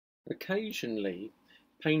Occasionally,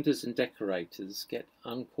 painters and decorators get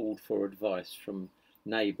uncalled for advice from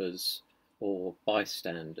neighbours or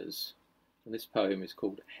bystanders, and this poem is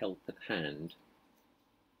called Help at Hand.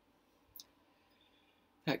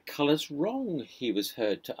 "That colour's wrong," he was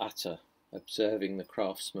heard to utter, observing the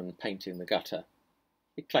craftsman painting the gutter.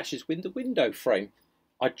 "It clashes with the window frame.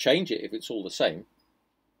 I'd change it if it's all the same."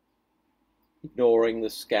 Ignoring the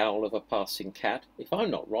scowl of a passing cat, "If I'm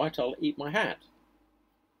not right, I'll eat my hat.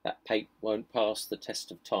 That paint won't pass the test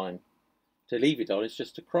of time. To leave it on is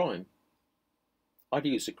just a crime." "I'd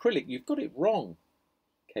use acrylic, you've got it wrong,"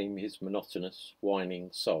 came his monotonous,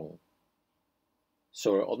 whining song.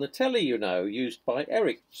 "Saw it on the telly, you know, used by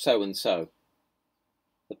Eric so-and-so."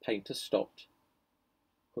 The painter stopped,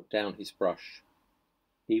 put down his brush.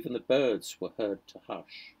 Even the birds were heard to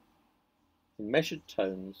hush. In measured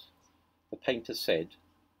tones, the painter said,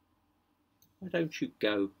 "Why don't you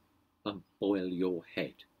go and boil your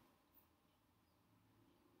head?"